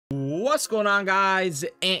What's going on, guys?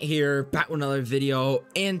 Ant here, back with another video,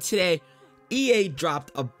 and today EA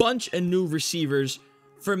dropped a bunch of new receivers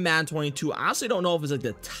for Madden 22. I honestly don't know if it's like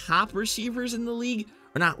the top receivers in the league,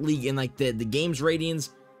 or not league, in like the game's ratings,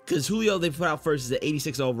 because Julio they put out first is at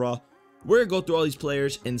 86 overall. We're gonna go through all these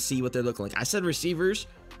players and see what they're looking like. I said receivers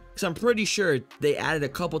because I'm pretty sure they added a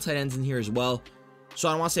couple tight ends in here as well, so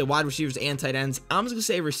I don't want to say wide receivers and tight ends. I'm just gonna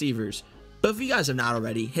say receivers. But if you guys have not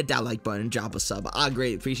already, hit that like button and drop a sub. I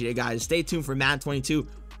greatly appreciate it, guys. Stay tuned for Madden 22.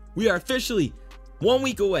 We are officially 1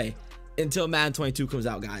 week away until Madden 22 comes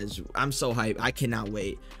out, guys. I'm so hyped. I cannot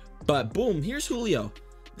wait. But boom, here's Julio.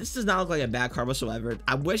 This does not look like a bad card whatsoever.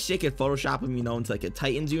 I wish they could Photoshop him, you know, into like a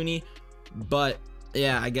Titans uni. But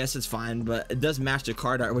yeah, I guess it's fine. But it does match the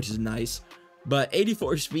card art, which is nice. But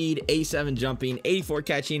 84 speed, 87 jumping, 84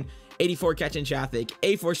 catching, 84 catching traffic,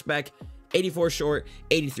 84 spec, 84 short,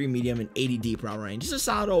 83 medium, and 80 deep route range. Just a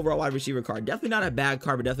solid overall wide receiver card. Definitely not a bad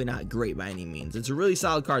card, but definitely not great by any means. It's a really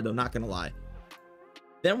solid card, though, not gonna lie.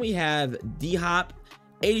 Then we have D-Hop,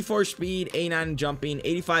 84 speed, 89 jumping,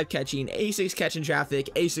 85 catching, 86 catching traffic,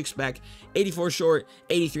 86 spec, 84 short,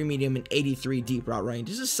 83 medium, and 83 deep route range.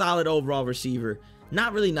 Just a solid overall receiver.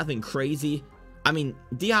 Not really nothing crazy. I mean,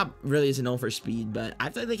 D-Hop really isn't known for speed, but I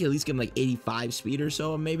feel like they could at least give him like 85 speed or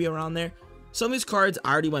so, maybe around there. Some of these cards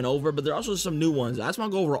I already went over, but there are also some new ones. I just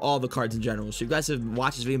want to go over all the cards in general. So you guys have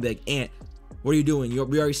watched this video and be like, Ant, what are you doing?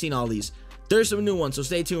 We already seen all these. There's some new ones, so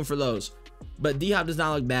stay tuned for those. But D-Hop does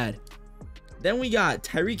not look bad. Then we got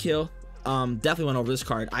Tyreek Hill. Definitely went over this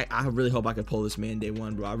card. I really hope I can pull this man day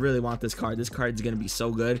one, bro. I really want this card. This card is going to be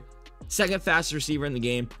so good. Second fastest receiver in the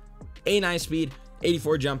game. 89 speed,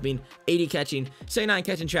 84 jumping, 80 catching, 79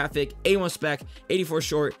 catching traffic, 81 spec, 84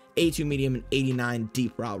 short, 82 medium, and 89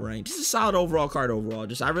 deep route range. Just a solid overall card overall.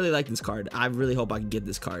 I really like this card. I really hope I can get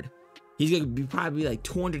this card. He's gonna be probably like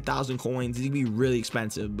 200,000 coins. He's gonna be really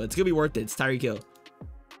expensive, but it's gonna be worth it. It's Tyreek Hill.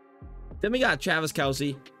 Then we got Travis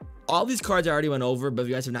Kelce. All these cards I already went over, but if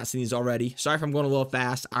you guys have not seen these already, sorry if I'm going a little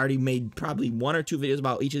fast. I already made probably 1 or 2 videos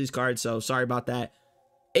about each of these cards, so sorry about that.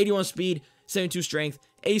 81 speed, 72 strength,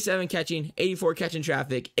 87 catching, 84 catching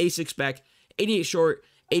traffic, 86 spec, 88 short,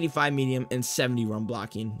 85 medium, and 70 run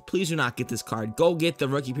blocking. Please do not get this card. Go get the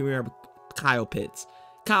rookie premier Kyle Pitts.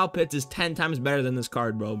 Kyle Pitts is 10 times better than this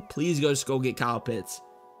card, bro. Please just go get Kyle Pitts.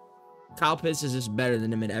 Kyle Pitts is just better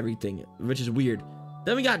than him in everything, which is weird.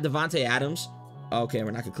 Then we got Devontae Adams. Okay,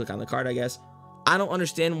 we're not gonna click on the card, I guess. I don't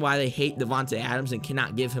understand why they hate Devontae Adams and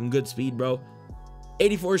cannot give him good speed, bro.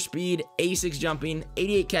 84 speed, 86 jumping,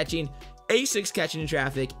 88 catching, 86 catching in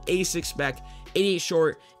traffic, 86 spec, 88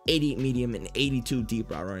 short, 88 medium, and 82 deep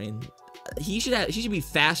route running. He should be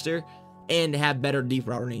faster and have better deep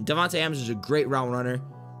route running. Devontae Adams is a great route runner,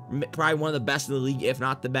 probably one of the best in the league, if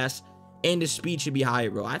not the best. And his speed should be higher,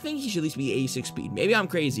 bro. I think he should at least be 86 speed. Maybe I'm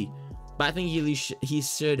crazy, but I think he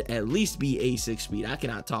should at least be 86 speed. I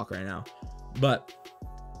cannot talk right now, but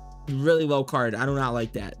really low card. I do not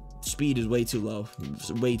like that. Speed is way too low.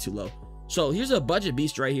 It's way too low. So here's a budget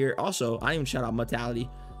beast right here. Also, I didn't even shout out Mortality.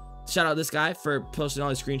 Shout out this guy for posting all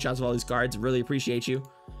these screenshots of all these cards. Really appreciate you.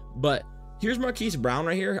 But here's Marquise Brown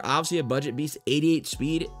right here. Obviously a budget beast, 88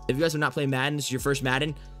 speed. If you guys have not played Madden, this is your first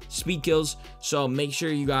Madden. Speed kills. So make sure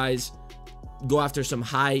you guys go after some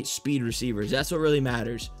high speed receivers. That's what really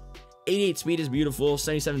matters. 88 speed is beautiful.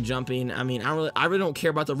 77 jumping. I mean, I really don't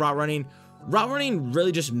care about the route running. Route running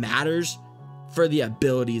really just matters for the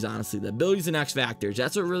abilities, honestly. The abilities and X factors.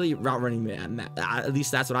 That's what really route running, at least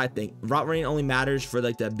that's what I think. Route running only matters for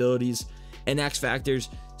like the abilities and X factors.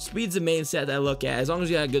 Speed's the main set that I look at. As long as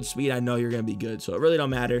you have good speed, I know you're going to be good. So it really don't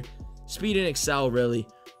matter. Speed and excel, really.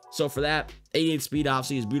 So for that, 88 speed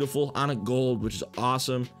obviously is beautiful on a gold, which is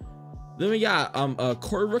awesome. Then we got a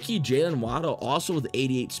core rookie, Jalen Waddle, also with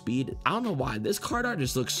 88 speed. I don't know why. This card art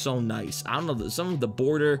just looks so nice. I don't know. Some of the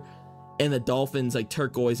border and the Dolphins like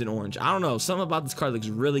turquoise and orange. I don't know. Something about this card looks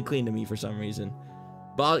really clean to me for some reason.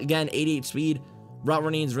 But again, 88 speed. Route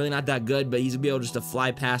running is really not that good, but he's gonna be able just to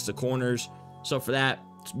fly past the corners. So for that,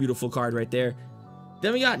 it's a beautiful card right there.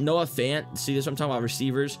 Then we got Noah Fant. See, this is what I'm talking about,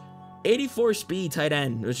 receivers. 84 speed tight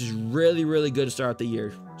end, which is really, really good to start the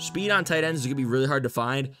year. Speed on tight ends is gonna be really hard to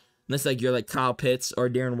find unless like you're like Kyle Pitts or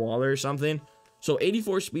Darren Waller or something. So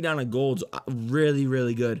 84 speed on a gold's really,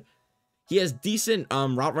 really good. He has decent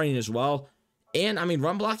route running as well. And I mean,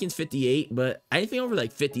 run blocking is 58, but anything over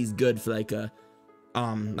like 50 is good for like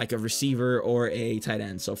a receiver or a tight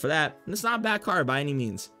end. So for that, it's not a bad card by any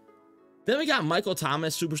means. Then we got Michael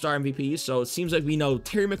Thomas, superstar MVP. So it seems like we know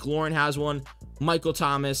Terry McLaurin has one, Michael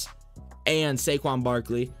Thomas, and Saquon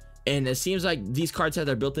Barkley. And it seems like these cards have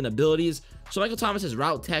their built-in abilities. So Michael Thomas has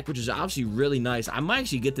route tech, which is obviously really nice. I might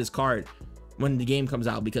actually get this card. when the game comes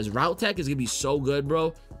out, because route tech is gonna be so good,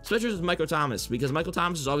 bro, especially with Michael Thomas, because Michael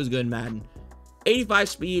Thomas is always good in Madden. 85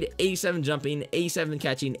 speed, 87 jumping, 87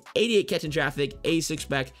 catching, 88 catching traffic, 86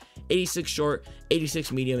 spec, 86 short,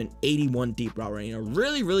 86 medium, and 81 deep route running. A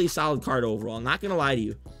really, really solid card overall. I'm not gonna lie to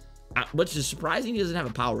you. Which is surprising, he doesn't have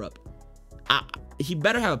a power up. He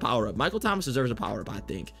better have a power up. Michael Thomas deserves a power up, I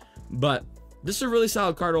think. But this is a really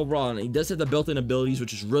solid card overall, and he does have the built-in abilities,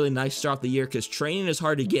 which is really nice to start off the year, because training is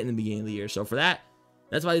hard to get in the beginning of the year. So for that,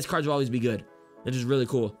 that's why these cards will always be good. Which is really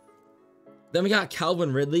cool. Then we got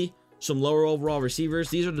Calvin Ridley, some lower overall receivers.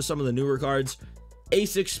 These are just some of the newer cards.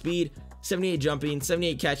 86 speed, 78 jumping,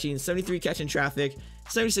 78 catching, 73 catching traffic,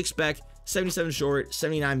 76 spec, 77 short,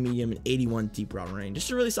 79 medium, and 81 deep route running.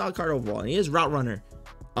 Just a really solid card overall. And he is route runner.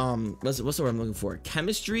 What's the word I'm looking for?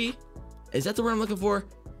 Chemistry? Is that the word I'm looking for?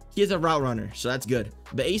 He is a route runner, so that's good.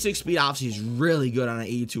 But 86 speed obviously is really good on an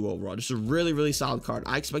 82 overall. Just a really, really solid card.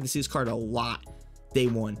 I expect to see this card a lot day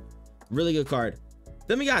one. Really good card.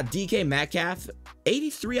 Then we got DK Metcalf.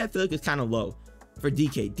 83 I feel like is kind of low for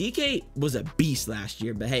DK. DK was a beast last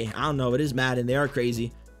year, but hey, I don't know. It is Madden. They are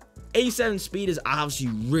crazy. 87 speed is obviously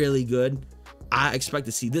really good. I expect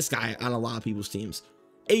to see this guy on a lot of people's teams.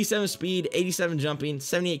 87 speed, 87 jumping,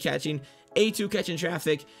 78 catching, 82 catching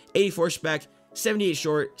traffic, 84 spec, 78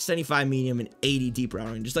 short, 75 medium, and 80 deep route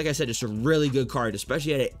running. Just like I said, just a really good card,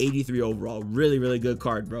 especially at an 83 overall. Really, really good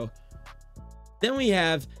card, bro. Then we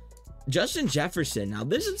have Justin Jefferson. Now,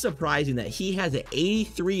 this is surprising that he has an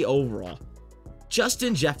 83 overall.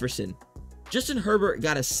 Justin Jefferson. Justin Herbert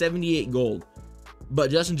got a 78 gold,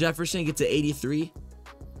 but Justin Jefferson gets an 83.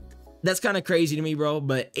 That's kind of crazy to me, bro.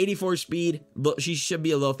 But 84 speed, she should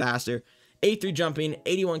be a little faster. 83 jumping,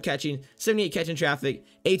 81 catching, 78 catching traffic,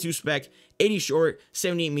 82 spec, 80 short,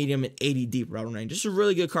 78 medium, and 80 deep route running. Just a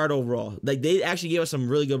really good card overall. Like, they actually gave us some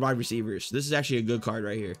really good wide receivers. This is actually a good card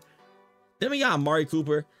right here. Then we got Amari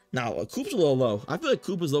Cooper. Now, Coop's a little low. I feel like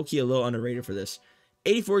Coop is low-key a little underrated for this.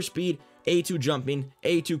 84 speed, 82 jumping,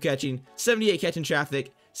 82 catching, 78 catching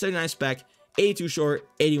traffic, 79 spec, 82 short,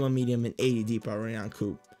 81 medium, and 80 deep route running on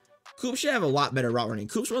Coop. Coop should have a lot better route running.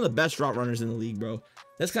 Coop's one of the best route runners in the league, bro.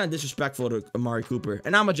 That's kind of disrespectful to Amari Cooper.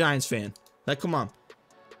 And I'm a Giants fan. Like, come on.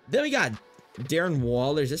 Then we got Darren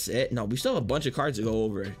Waller. Is this it? No, we still have a bunch of cards to go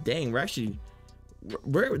over. Dang,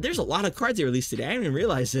 there's a lot of cards they released today. I didn't even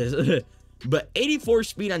realize this. But 84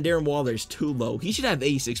 speed on Darren Waller is too low. He should have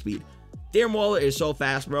 86 speed. Darren Waller is so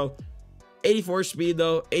fast, bro. 84 speed,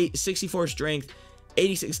 though. 64 strength.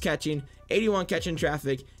 86 catching. 81 catching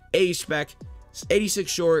traffic. 80 spec. 86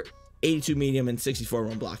 short. 82 medium, and 64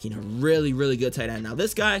 run blocking. A really, really good tight end. Now,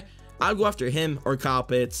 this guy, I'll go after him or Kyle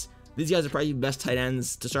Pitts. These guys are probably the best tight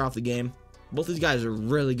ends to start off the game. Both these guys are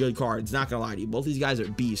really good cards. Not gonna lie to you. Both these guys are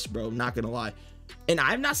beasts, bro. Not gonna lie. And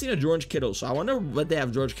I've not seen a George Kittle, so I wonder what they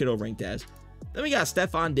have George Kittle ranked as. Then we got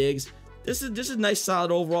Stephon Diggs. This is a nice, solid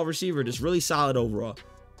overall receiver. Just really solid overall.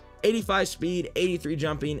 85 speed, 83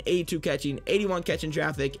 jumping, 82 catching, 81 catching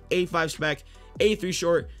traffic, 85 spec, 83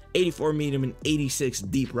 short, 84 medium, and 86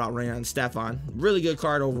 deep route running on Stephon. Really good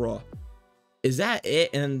card overall. Is that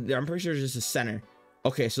it? And I'm pretty sure it's just a center.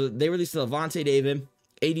 Okay, so they released the Levante David,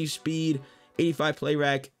 80 speed, 85 play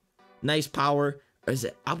rec, nice power. Is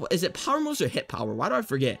it power moves or hit power? Why do I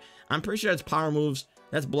forget? I'm pretty sure that's power moves.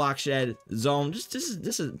 That's block shed, zone.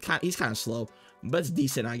 He's kind of slow, but it's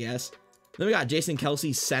decent, I guess. Then we got Jason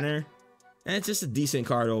Kelsey, center. And it's just a decent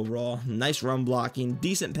card overall. Nice run blocking,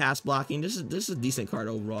 decent pass blocking. This is a decent card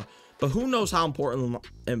overall. But who knows how important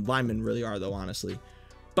linemen really are, though, honestly.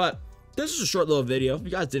 But this is a short little video. If you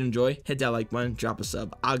guys did enjoy, hit that like button, drop a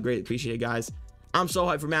sub. I greatly appreciate it, guys. I'm so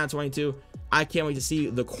hyped for Madden 22. I can't wait to see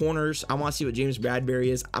the corners. I want to see what James Bradbury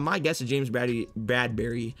is. My guess is James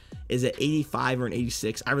Bradbury is at 85 or an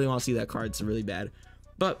 86. I really want to see that card. It's really bad.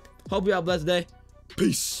 But hope you have a blessed day.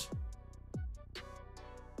 Peace.